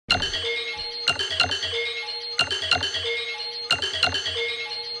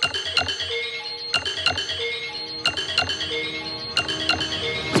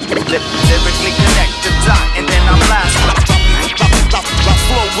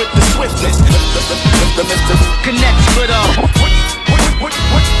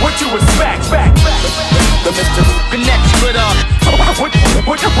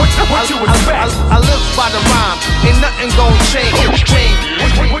nothing gon' change.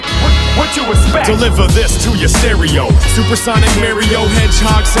 What you expect? Deliver this to your stereo. Supersonic Mario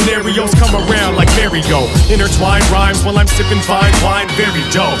Hedgehog scenarios come around like merry-go. Intertwine rhymes while I'm sipping fine wine, very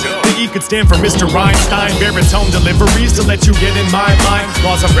dope. The E could stand for Mr. Einstein. Baritone deliveries to let you get in my line.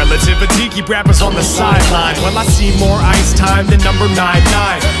 Laws of relativity keep rappers on the sideline. Well, I see more ice time than number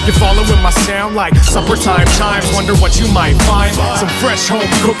 99. You're following my sound like supper time chimes. Wonder what you might find. Some fresh home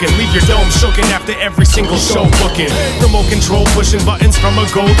cooking. Leave your dome shooken after every single show booking. Remote control pushing buttons from a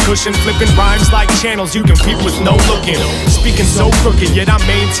gold cushion. Flipping rhymes like channels you compete with no looking. Speaking so crooked yet I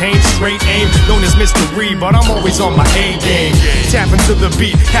maintain straight aim. Known as mystery but I'm always on my A game. Tap into the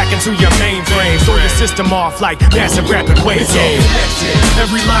beat, hack into your mainframe. Throw your system off like massive rapid wave game.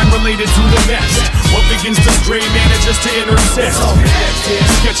 Every line related to the next. What begins to stray manages to intersect.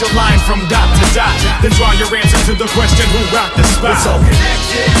 Sketch a line from dot to dot, then draw your answer to the question who rocked the spot.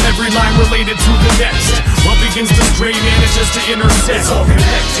 Every line related to the next. What begins to stray manages to intersect.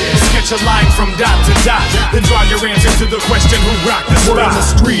 Sketch a line from dot to dot, then draw your answer to the question who rocked the spot. Word on the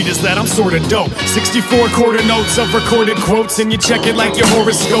street is that I'm sorta dope. 64 quarter notes of recorded quotes, and you check it like your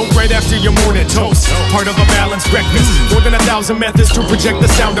horoscope right after your morning toast. Part of a balanced breakfast. More than 1,000 methods to project the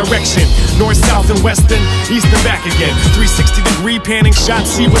sound direction. North, south, and west, and east and back again. 360-degree panning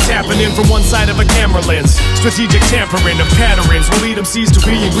shots, see what's happening from one side of a camera lens. Strategic tampering of patterns will lead MCs to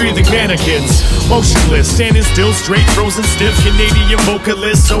being breathing mannequins. Motionless, standing still, straight, frozen, stiff. Canadian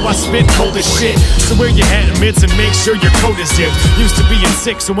vocalist, so I spit cold as shit. So wear your hat and mitts and make sure your coat is zipped. Used to being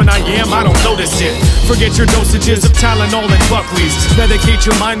sick, so when I am, I don't notice it. Forget your dosages of Tylenol and Buckley's. Medicate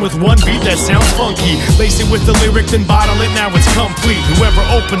your mind with one beat that sounds funky. Lace it with the lyric, then bottle it, now it's complete. Whoever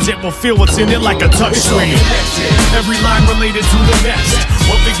opens it will feel what's in it like a touchscreen. Every line related to the next.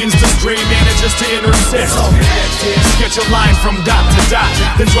 What begins to stray manages to intersect. Sketch a line from dot to dot,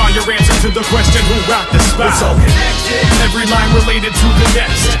 then draw your answer to the question who rocked the spot. Every line related to the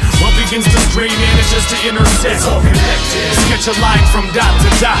next. What begins to stray manages to intersect. Sketch a line from dot to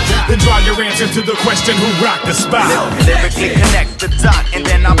dot, then draw your answer to the question who rocked the spot. Lyrically connect the dot and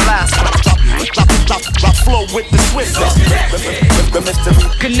then I blast. I flow with the swiftness. The mystery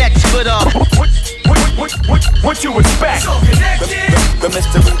connects with what you expect? The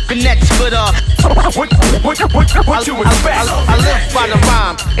mystery connects with what you expect? I live by the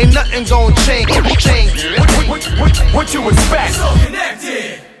rhyme, ain't nothing gon' change. What you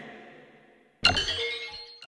expect?